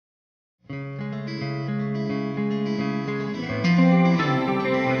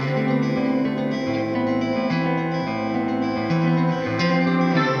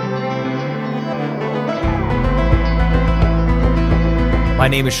My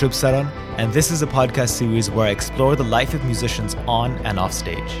name is Shubh Saran, and this is a podcast series where I explore the life of musicians on and off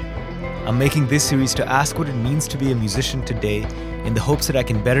stage. I'm making this series to ask what it means to be a musician today in the hopes that I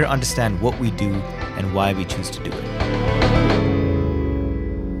can better understand what we do and why we choose to do it.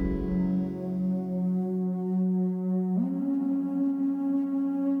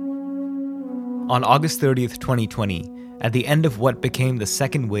 On August 30th, 2020, at the end of what became the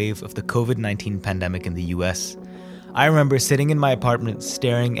second wave of the COVID-19 pandemic in the US, I remember sitting in my apartment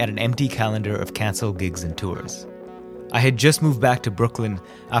staring at an empty calendar of canceled gigs and tours. I had just moved back to Brooklyn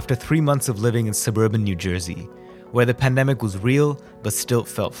after 3 months of living in suburban New Jersey, where the pandemic was real but still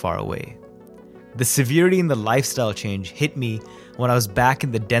felt far away. The severity in the lifestyle change hit me when I was back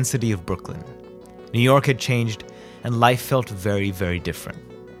in the density of Brooklyn. New York had changed, and life felt very, very different.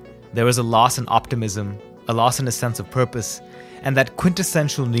 There was a loss in optimism, a loss in a sense of purpose, and that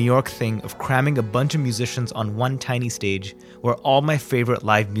quintessential New York thing of cramming a bunch of musicians on one tiny stage where all my favorite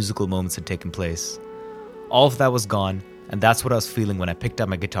live musical moments had taken place. All of that was gone, and that's what I was feeling when I picked up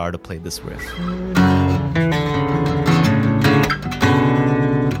my guitar to play this riff.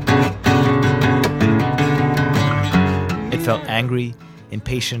 It felt angry,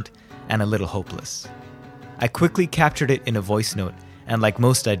 impatient, and a little hopeless. I quickly captured it in a voice note, and like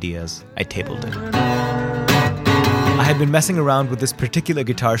most ideas, I tabled it. I had been messing around with this particular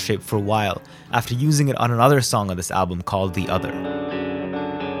guitar shape for a while after using it on another song on this album called The Other.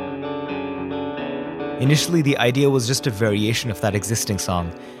 Initially, the idea was just a variation of that existing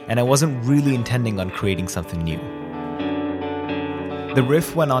song, and I wasn't really intending on creating something new. The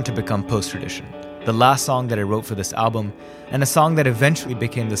riff went on to become Postradition, the last song that I wrote for this album, and a song that eventually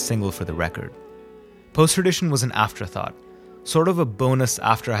became the single for the record. Postradition was an afterthought, sort of a bonus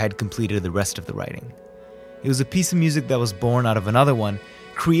after I had completed the rest of the writing. It was a piece of music that was born out of another one,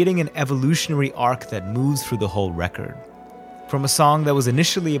 creating an evolutionary arc that moves through the whole record. From a song that was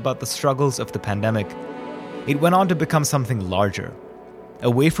initially about the struggles of the pandemic, it went on to become something larger, a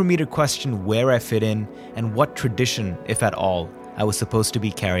way for me to question where I fit in and what tradition, if at all, I was supposed to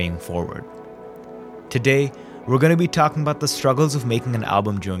be carrying forward. Today, we're going to be talking about the struggles of making an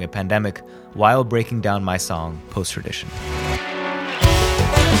album during a pandemic while breaking down my song, Postradition.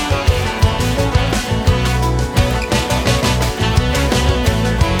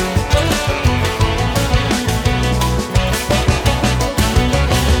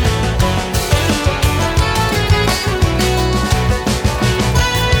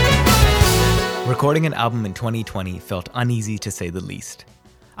 Recording an album in 2020 felt uneasy to say the least.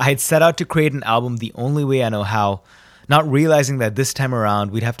 I had set out to create an album the only way I know how, not realizing that this time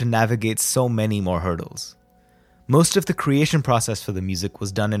around we'd have to navigate so many more hurdles. Most of the creation process for the music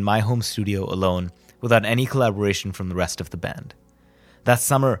was done in my home studio alone, without any collaboration from the rest of the band. That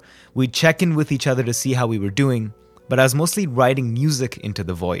summer, we'd check in with each other to see how we were doing, but I was mostly writing music into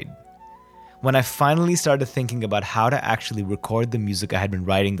the void. When I finally started thinking about how to actually record the music I had been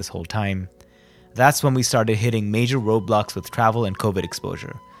writing this whole time, that's when we started hitting major roadblocks with travel and COVID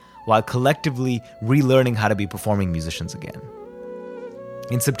exposure, while collectively relearning how to be performing musicians again.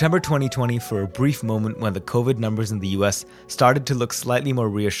 In September 2020, for a brief moment when the COVID numbers in the US started to look slightly more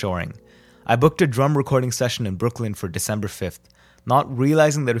reassuring, I booked a drum recording session in Brooklyn for December 5th, not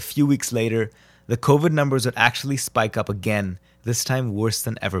realizing that a few weeks later, the COVID numbers would actually spike up again, this time worse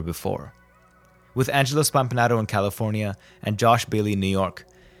than ever before. With Angelo Spampanato in California and Josh Bailey in New York,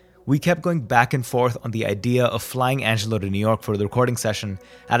 we kept going back and forth on the idea of flying Angelo to New York for the recording session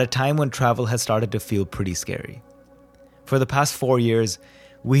at a time when travel had started to feel pretty scary. For the past 4 years,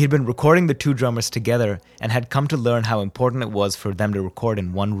 we had been recording the two drummers together and had come to learn how important it was for them to record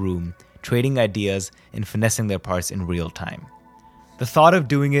in one room, trading ideas and finessing their parts in real time. The thought of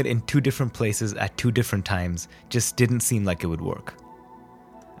doing it in two different places at two different times just didn't seem like it would work.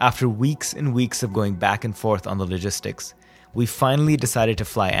 After weeks and weeks of going back and forth on the logistics, we finally decided to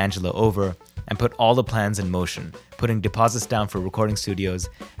fly Angelo over and put all the plans in motion, putting deposits down for recording studios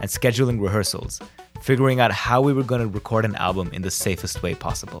and scheduling rehearsals, figuring out how we were going to record an album in the safest way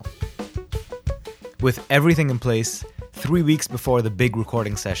possible. With everything in place, 3 weeks before the big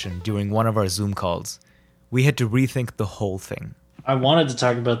recording session during one of our Zoom calls, we had to rethink the whole thing. I wanted to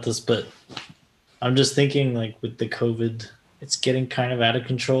talk about this, but I'm just thinking, like, with the COVID, it's getting kind of out of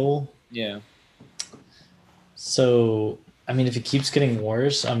control. Yeah. So, I mean, if it keeps getting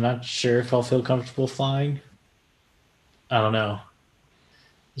worse, I'm not sure if I'll feel comfortable flying. I don't know.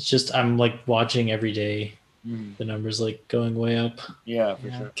 It's just, I'm like watching every day, the numbers like going way up. Yeah,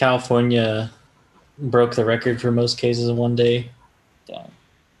 for sure. California broke the record for most cases in one day. Damn.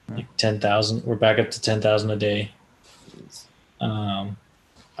 Like 10,000. We're back up to 10,000 a day. I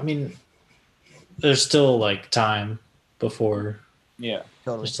mean, there's still like time before Yeah.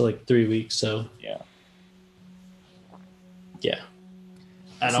 Totally. Just like 3 weeks. So Yeah. yeah,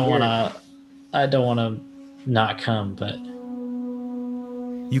 I don't want to not come, but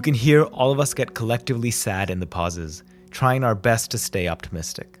You can hear all of us get collectively sad in the pauses, trying our best to stay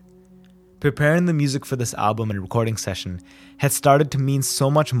optimistic. Preparing the music for this album and recording session had started to mean so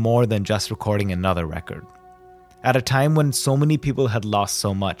much more than just recording another record. At a time when so many people had lost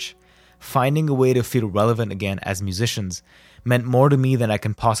so much, finding a way to feel relevant again as musicians meant more to me than I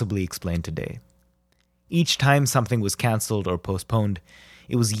can possibly explain today. Each time something was cancelled or postponed,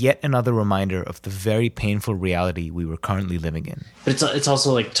 it was yet another reminder of the very painful reality we were currently living in. but it's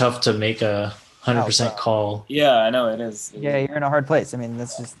also like tough to make a 100% call. Yeah, I know it is. Yeah, you're in a hard place. I mean,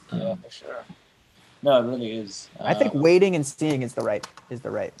 that's just. Yeah, for sure. No, it really is. I think waiting and seeing is the right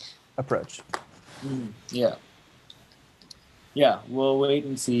approach. Yeah. Yeah, we'll wait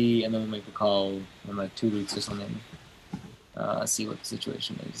and see, and then we'll make a call in like 2 weeks or something. See what the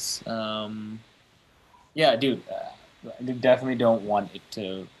situation is. Yeah, dude, I definitely don't want it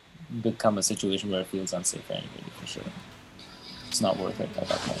to become a situation where it feels unsafe for anybody, for sure. It's not worth it at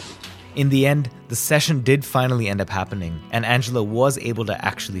that point. In the end, the session did finally end up happening, and Angela was able to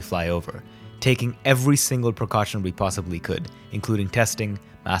actually fly over, taking every single precaution we possibly could, including testing,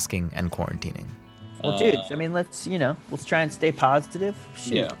 masking, and quarantining. Well, dudes, I mean, let's try and stay positive.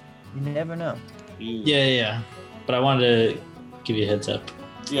 Shoot. Yeah. You never know. Yeah. But I wanted to give you a heads up.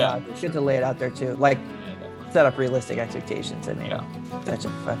 Yeah. It's good to lay it out there, too. Like, set up realistic expectations. I mean, Yeah. such a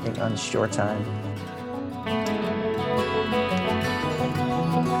fucking unsure time.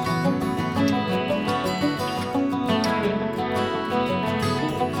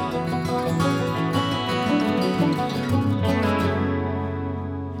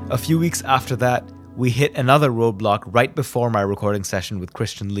 A few weeks after that, we hit another roadblock right before my recording session with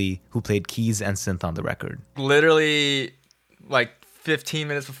Christian Lee, who played keys and synth on the record. Literally, like 15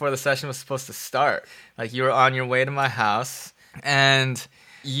 minutes before the session was supposed to start, like you were on your way to my house, and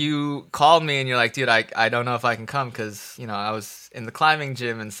you called me and you're like, dude, I don't know if I can come because, you know, I was in the climbing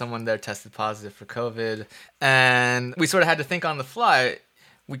gym and someone there tested positive for COVID. And we sort of had to think on the fly.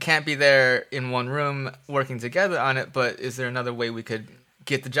 We can't be there in one room working together on it, but is there another way we could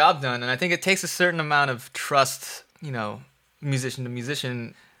get the job done? And I think it takes a certain amount of trust, you know, musician to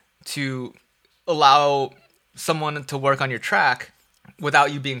musician, to allow someone to work on your track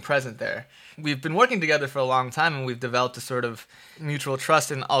without you being present there. We've been working together for a long time, and we've developed a sort of mutual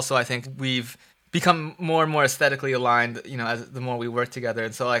trust, and also I think we've become more and more aesthetically aligned, you know, as the more we work together.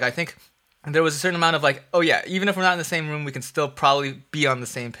 And so, like, I think there was a certain amount of like, oh yeah, even if we're not in the same room, we can still probably be on the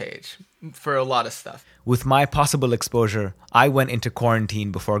same page for a lot of stuff. With my possible exposure, I went into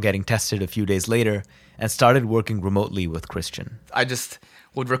quarantine before getting tested a few days later and started working remotely with Christian. I just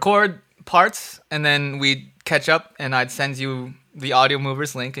would record parts, and then we'd catch up, and I'd send you the Audio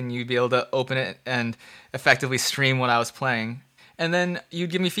Movers link, and you'd be able to open it and effectively stream what I was playing. And then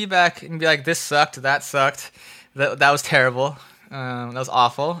you'd give me feedback and be like, this sucked, that sucked, that was terrible, that was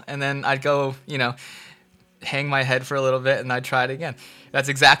awful. And then I'd go, you know, hang my head for a little bit, and I'd try it again. That's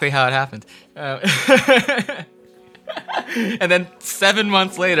exactly how it happened. And then 7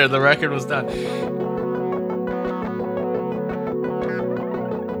 months later, the record was done.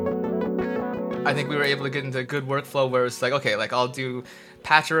 I think we were able to get into a good workflow where it's like, okay, like I'll do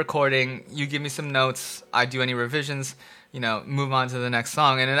patch a recording, you give me some notes, I do any revisions, you know, move on to the next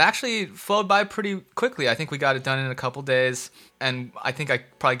song. And it actually flowed by pretty quickly. I think we got it done in a couple days, and I think I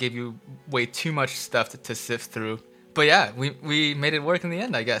probably gave you way too much stuff to sift through. But yeah, we made it work in the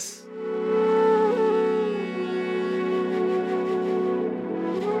end, I guess.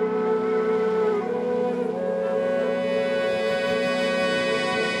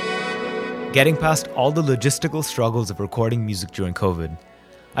 Getting past all the logistical struggles of recording music during COVID,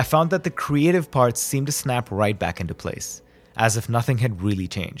 I found that the creative parts seemed to snap right back into place, as if nothing had really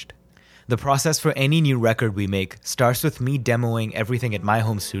changed. The process for any new record we make starts with me demoing everything at my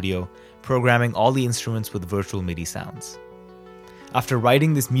home studio, programming all the instruments with virtual MIDI sounds. After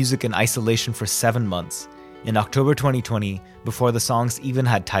writing this music in isolation for 7 months, in October 2020, before the songs even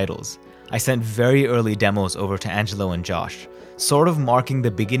had titles, I sent very early demos over to Angelo and Josh, sort of marking the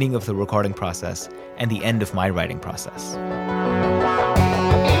beginning of the recording process and the end of my writing process.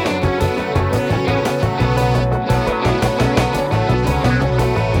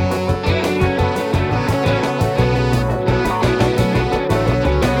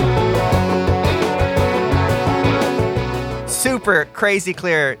 Super crazy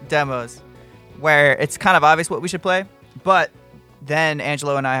clear demos where it's kind of obvious what we should play, but then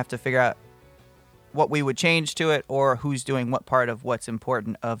Angelo and I have to figure out what we would change to it, or who's doing what part of what's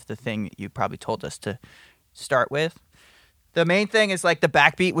important of the thing that you probably told us to start with. The main thing is like the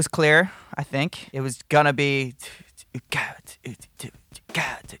backbeat was clear. I think it was gonna be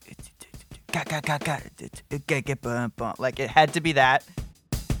like it had to be that.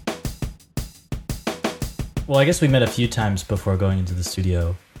 Well, I guess we met a few times before going into the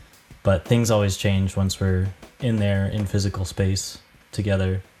studio, but things always change once we're in there in physical space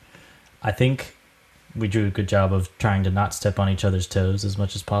together. I think we do a good job of trying to not step on each other's toes as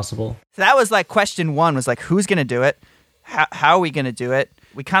much as possible. So that was like question one was like, who's going to do it? How are we going to do it?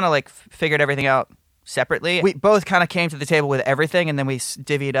 We kind of like figured everything out separately. We both kind of came to the table with everything, and then we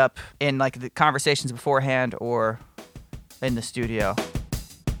divvied up in like the conversations beforehand or in the studio.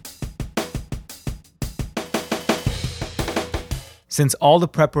 Since all the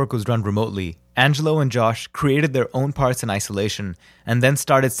prep work was done remotely, Angelo and Josh created their own parts in isolation and then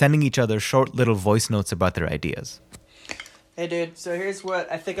started sending each other short little voice notes about their ideas. Hey dude, so here's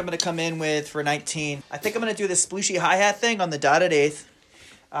what I think I'm going to come in with for 19. I think I'm going to do this splooshy hi-hat thing on the dotted eighth.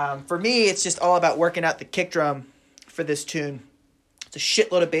 For me, it's just all about working out the kick drum for this tune. It's a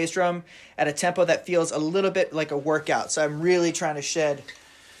shitload of bass drum at a tempo that feels a little bit like a workout. So I'm really trying to shed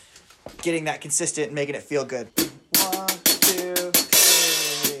getting that consistent and making it feel good. 1, 2,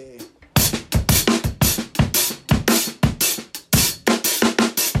 3.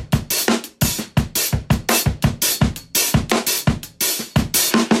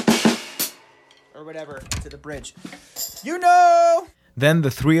 Or whatever, to the bridge. You know! Then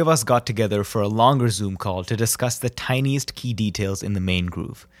the three of us got together for a longer Zoom call to discuss the tiniest key details in the main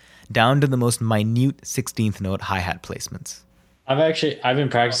groove, down to the most minute 16th note hi-hat placements. I've been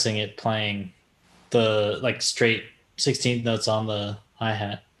practicing it playing the like straight 16th notes on the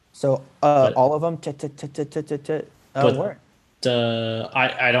hi-hat. So all of them? Word.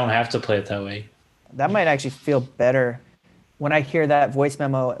 I don't have to play it that way. That might actually feel better when I hear that voice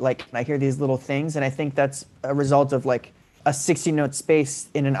memo. Like I hear these little things, and I think that's a result of like a 16-note space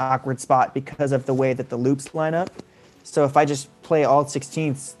in an awkward spot because of the way that the loops line up. So if I just play all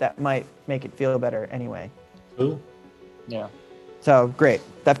 16ths, that might make it feel better anyway. Ooh. Yeah. So great.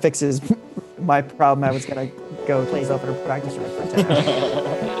 That fixes my problem. I was going to go play myself in a practice room for 10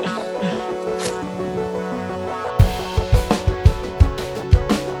 hours.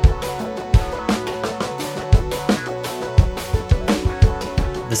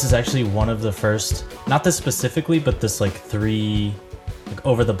 This is actually one of the first, not this specifically, but this like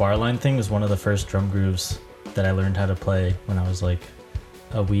over the bar line thing was one of the first drum grooves that I learned how to play when I was like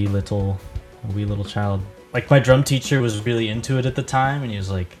a wee little child. Like my drum teacher was really into it at the time, and he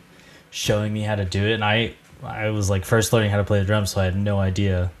was like showing me how to do it. And I was like first learning how to play the drums, so I had no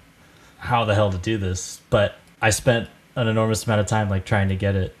idea how the hell to do this. But I spent an enormous amount of time like trying to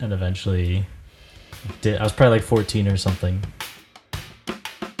get it, and eventually did. I was probably like 14 or something.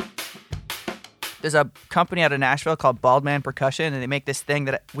 There's a company out of Nashville called Bald Man Percussion, and they make this thing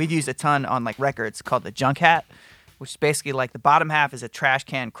that we've used a ton on like records called the junk hat, which is basically like the bottom half is a trash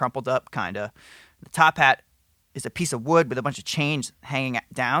can crumpled up kind of. The top hat is a piece of wood with a bunch of chains hanging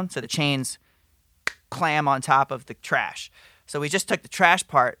down, so the chains clam on top of the trash. So we just took the trash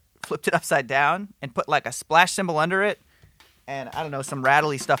part, flipped it upside down, and put like a splash cymbal under it, and I don't know, some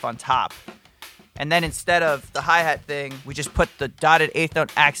rattly stuff on top. And then instead of the hi-hat thing, we just put the dotted eighth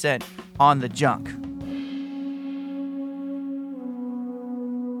note accent on the junk.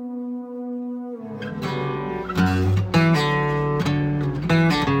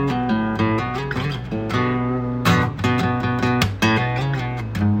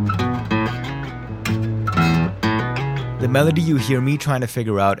 The melody you hear me trying to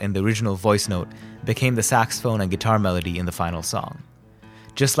figure out in the original voice note became the saxophone and guitar melody in the final song.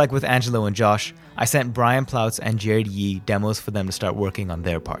 Just like with Angelo and Josh, I sent Brian Ploutz and Jared Yee demos for them to start working on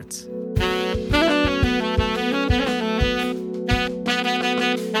their parts.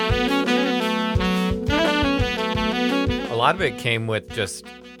 A lot of it came with just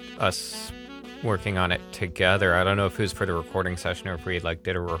us working on it together. I don't know if it was for the recording session or if we like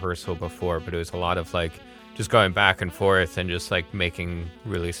did a rehearsal before, but it was a lot of like just going back and forth and just like making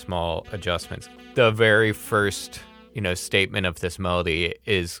really small adjustments. The very first statement of this melody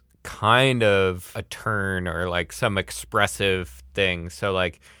is kind of a turn or like some expressive thing. So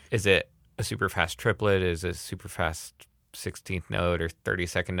like, is it a super fast triplet? Is it a super fast 16th note or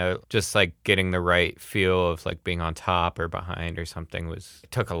 32nd note? Just like getting the right feel of like being on top or behind or something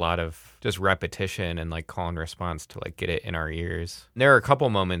it took a lot of just repetition and like call and response to like get it in our ears. And there are a couple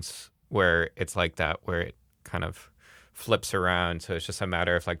moments where it's like that, where it kind of flips around. So it's just a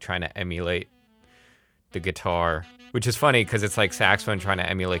matter of like trying to emulate the guitar, which is funny because it's like saxophone trying to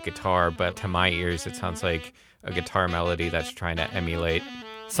emulate guitar, but to my ears it sounds like a guitar melody that's trying to emulate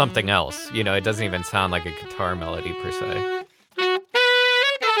something else. You know, it doesn't even sound like a guitar melody per se.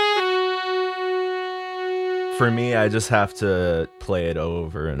 For me, I just have to play it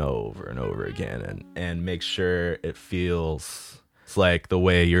over and over and over again and make sure it feels like the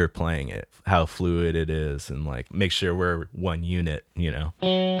way you're playing it, how fluid it is, and like make sure we're one unit, you know.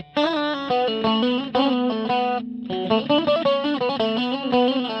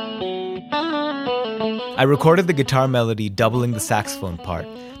 I recorded the guitar melody doubling the saxophone part,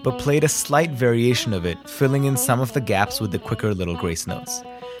 but played a slight variation of it, filling in some of the gaps with the quicker little grace notes,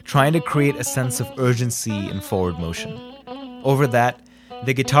 trying to create a sense of urgency and forward motion. Over that,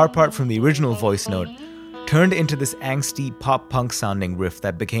 the guitar part from the original voice note turned into this angsty pop-punk sounding riff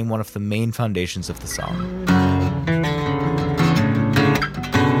that became one of the main foundations of the song.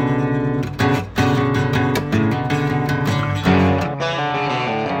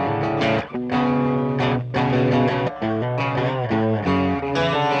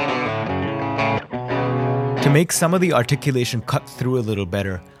 To make some of the articulation cut through a little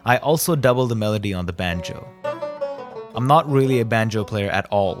better, I also doubled the melody on the banjo. I'm not really a banjo player at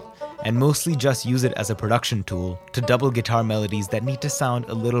all, and mostly just use it as a production tool to double guitar melodies that need to sound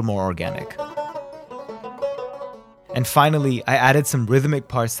a little more organic. And finally, I added some rhythmic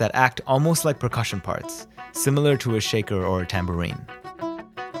parts that act almost like percussion parts, similar to a shaker or a tambourine.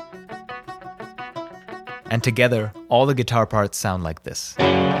 And together, all the guitar parts sound like this.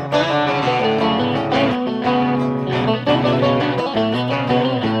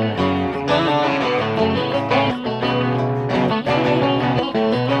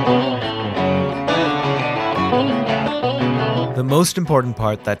 The most important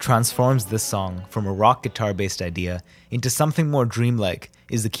part that transforms this song from a rock guitar-based idea into something more dreamlike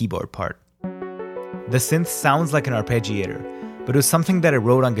is the keyboard part. The synth sounds like an arpeggiator, but it was something that I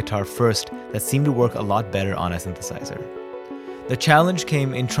wrote on guitar first that seemed to work a lot better on a synthesizer. The challenge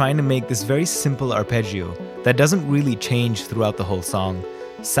came in trying to make this very simple arpeggio that doesn't really change throughout the whole song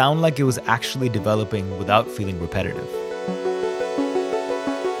sound like it was actually developing without feeling repetitive.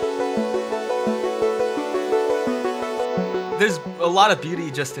 There's a lot of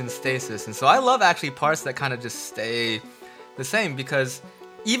beauty just in stasis, and so I love actually parts that kind of just stay the same, because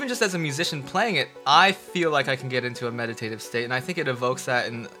even just as a musician playing it, I feel like I can get into a meditative state, and I think it evokes that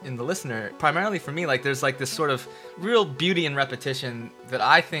in the listener. Primarily for me, like there's like this sort of real beauty in repetition that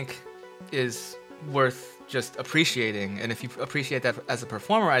I think is worth just appreciating, and if you appreciate that as a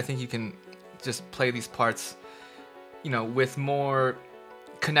performer, I think you can just play these parts, you know, with more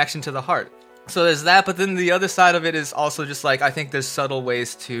connection to the heart. So there's that, but then the other side of it is also just like, I think there's subtle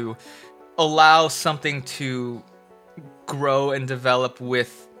ways to allow something to grow and develop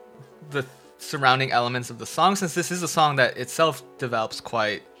with the surrounding elements of the song, since this is a song that itself develops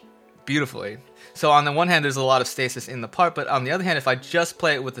quite beautifully. So on the one hand, there's a lot of stasis in the part, but on the other hand, if I just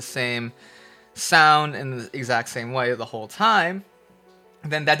play it with the same sound in the exact same way the whole time,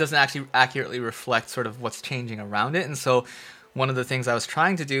 then that doesn't actually accurately reflect sort of what's changing around it. And so one of the things I was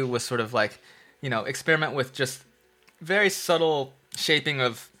trying to do was sort of like, you know, experiment with just very subtle shaping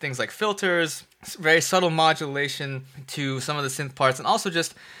of things like filters, very subtle modulation to some of the synth parts, and also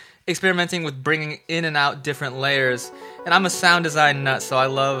just experimenting with bringing in and out different layers. And I'm a sound design nut, so I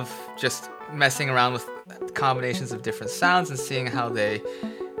love just messing around with combinations of different sounds and seeing how they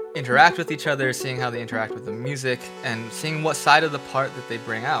interact with each other, seeing how they interact with the music, and seeing what side of the part that they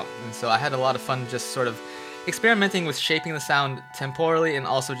bring out. And so I had a lot of fun just sort of experimenting with shaping the sound temporally and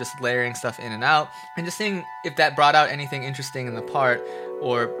also just layering stuff in and out, and just seeing if that brought out anything interesting in the part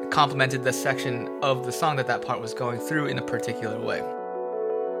or complemented the section of the song that that part was going through in a particular way.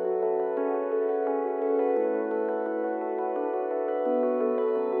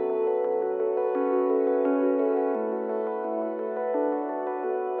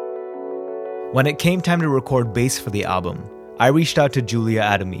 When it came time to record bass for the album, I reached out to Julia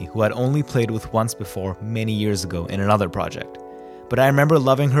Adamy, who I'd only played with once before many years ago in another project. But I remember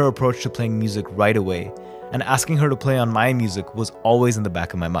loving her approach to playing music right away, and asking her to play on my music was always in the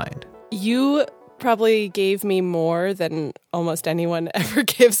back of my mind. You probably gave me more than almost anyone ever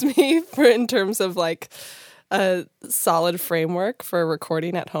gives me in terms of like a solid framework for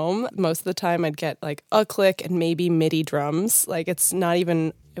recording at home. Most of the time I'd get like a click and maybe MIDI drums. Like it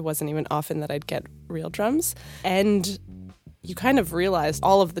wasn't even often that I'd get real drums. And you kind of realize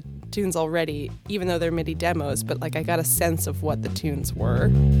all of the tunes already, even though they're MIDI demos, but like I got a sense of what the tunes were.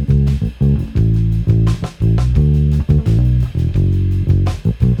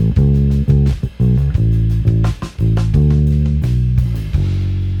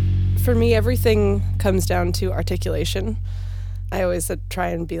 For me, everything comes down to articulation. I always try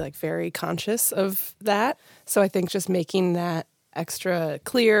and be like very conscious of that. So I think just making that extra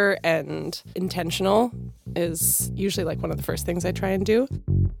clear and intentional is usually like one of the first things I try and do.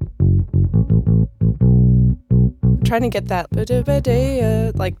 Trying to get that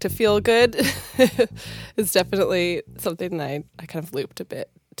like to feel good is definitely something that I kind of looped a bit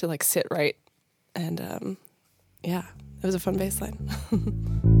to like sit right. And yeah, it was a fun bass line.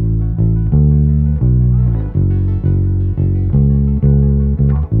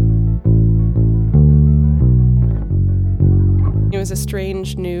 It was a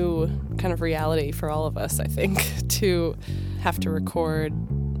strange new kind of reality for all of us, I think, to have to record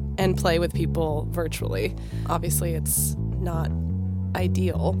and play with people virtually. Obviously, it's not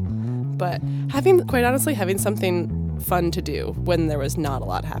ideal, but quite honestly, having something fun to do when there was not a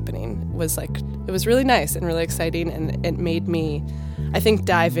lot happening was like, it was really nice and really exciting, and it made me, I think,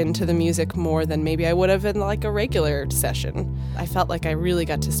 dive into the music more than maybe I would have in like a regular session. I felt like I really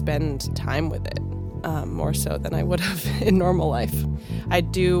got to spend time with it. More so than I would have in normal life.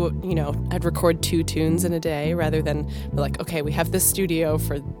 I'd record 2 tunes in a day rather than like, okay, we have this studio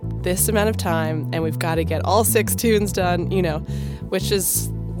for this amount of time and we've got to get all 6 tunes done, which is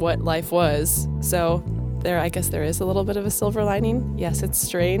what life was. So I guess there is a little bit of a silver lining. Yes, it's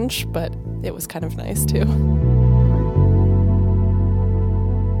strange, but it was kind of nice too.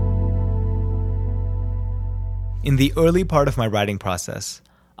 In the early part of my writing process,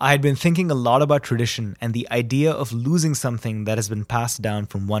 I had been thinking a lot about tradition and the idea of losing something that has been passed down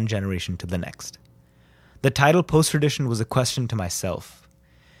from one generation to the next. The title Post-Tradition was a question to myself.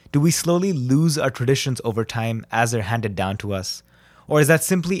 Do we slowly lose our traditions over time as they're handed down to us? Or is that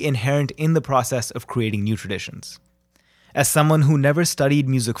simply inherent in the process of creating new traditions? As someone who never studied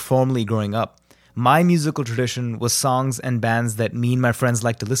music formally growing up, my musical tradition was songs and bands that me and my friends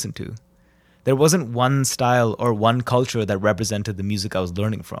liked to listen to. There wasn't one style or one culture that represented the music I was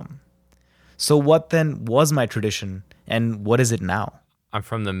learning from. So what then was my tradition, and what is it now? I'm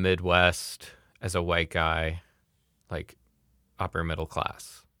from the Midwest as a white guy, like upper middle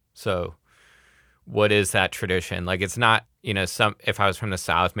class. So what is that tradition? Like, it's not, if I was from the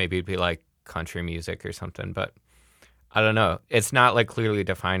South, maybe it'd be like country music or something, but I don't know. It's not like clearly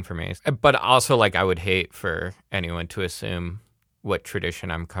defined for me. But also, like, I would hate for anyone to assume what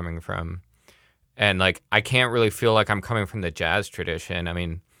tradition I'm coming from. And, like, I can't really feel like I'm coming from the jazz tradition. I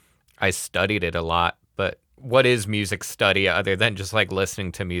mean, I studied it a lot, but what is music study other than just, like,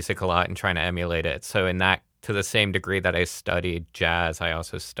 listening to music a lot and trying to emulate it? So in that, to the same degree that I studied jazz, I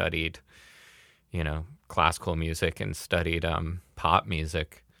also studied, classical music and studied pop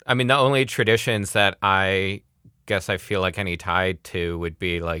music. I mean, the only traditions that I guess I feel like any tied to would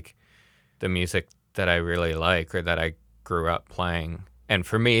be, like, the music that I really like or that I grew up playing. And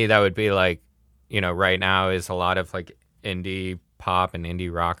for me, that would be, like, right now is a lot of like indie pop and indie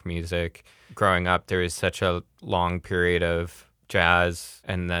rock music. Growing up, there was such a long period of jazz,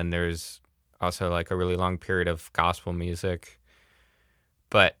 and then there's also like a really long period of gospel music.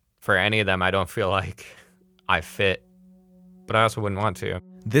 But for any of them, I don't feel like I fit, but I also wouldn't want to.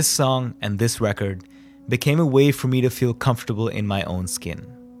 This song and this record became a way for me to feel comfortable in my own skin.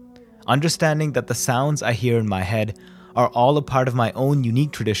 Understanding that the sounds I hear in my head are all a part of my own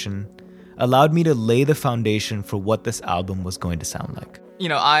unique tradition allowed me to lay the foundation for what this album was going to sound like.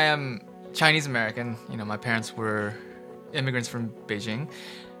 I am Chinese American. My parents were immigrants from Beijing.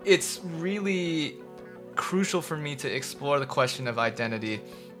 It's really crucial for me to explore the question of identity.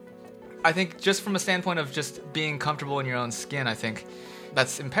 I think just from a standpoint of just being comfortable in your own skin, I think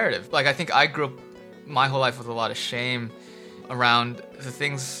that's imperative. Like, I think I grew up my whole life with a lot of shame around the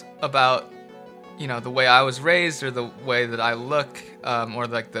things about, the way I was raised or the way that I look, or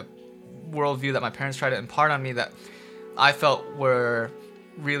like the worldview that my parents tried to impart on me that I felt were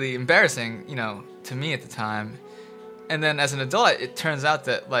really embarrassing, to me at the time. And then as an adult, it turns out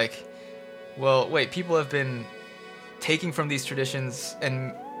that, like, well, wait, people have been taking from these traditions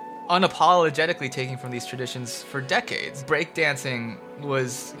and unapologetically taking from these traditions for decades. Breakdancing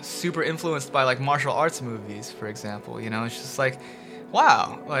was super influenced by, like, martial arts movies, for example. It's just like,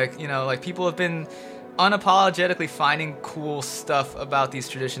 wow, like, like people have been unapologetically finding cool stuff about these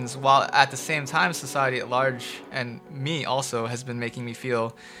traditions, while at the same time society at large, and me also, has been making me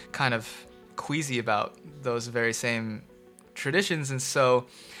feel kind of queasy about those very same traditions. And so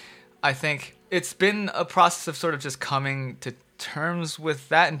I think it's been a process of sort of just coming to terms with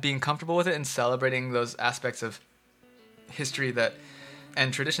that and being comfortable with it and celebrating those aspects of history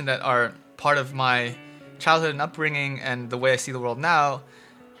and tradition that are part of my childhood and upbringing and the way I see the world now,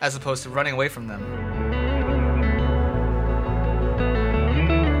 as opposed to running away from them.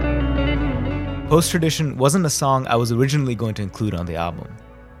 Post-Tradition wasn't a song I was originally going to include on the album.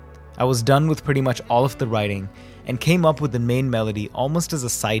 I was done with pretty much all of the writing and came up with the main melody almost as a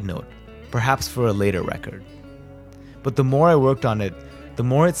side note, perhaps for a later record. But the more I worked on it, the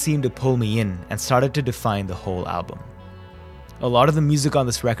more it seemed to pull me in and started to define the whole album. A lot of the music on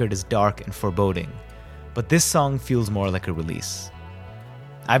this record is dark and foreboding, but this song feels more like a release.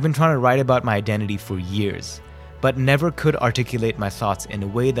 I've been trying to write about my identity for years, but never could articulate my thoughts in a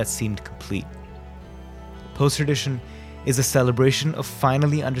way that seemed complete. Postradition is a celebration of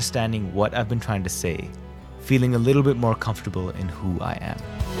finally understanding what I've been trying to say, feeling a little bit more comfortable in who I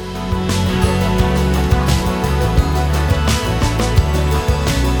am.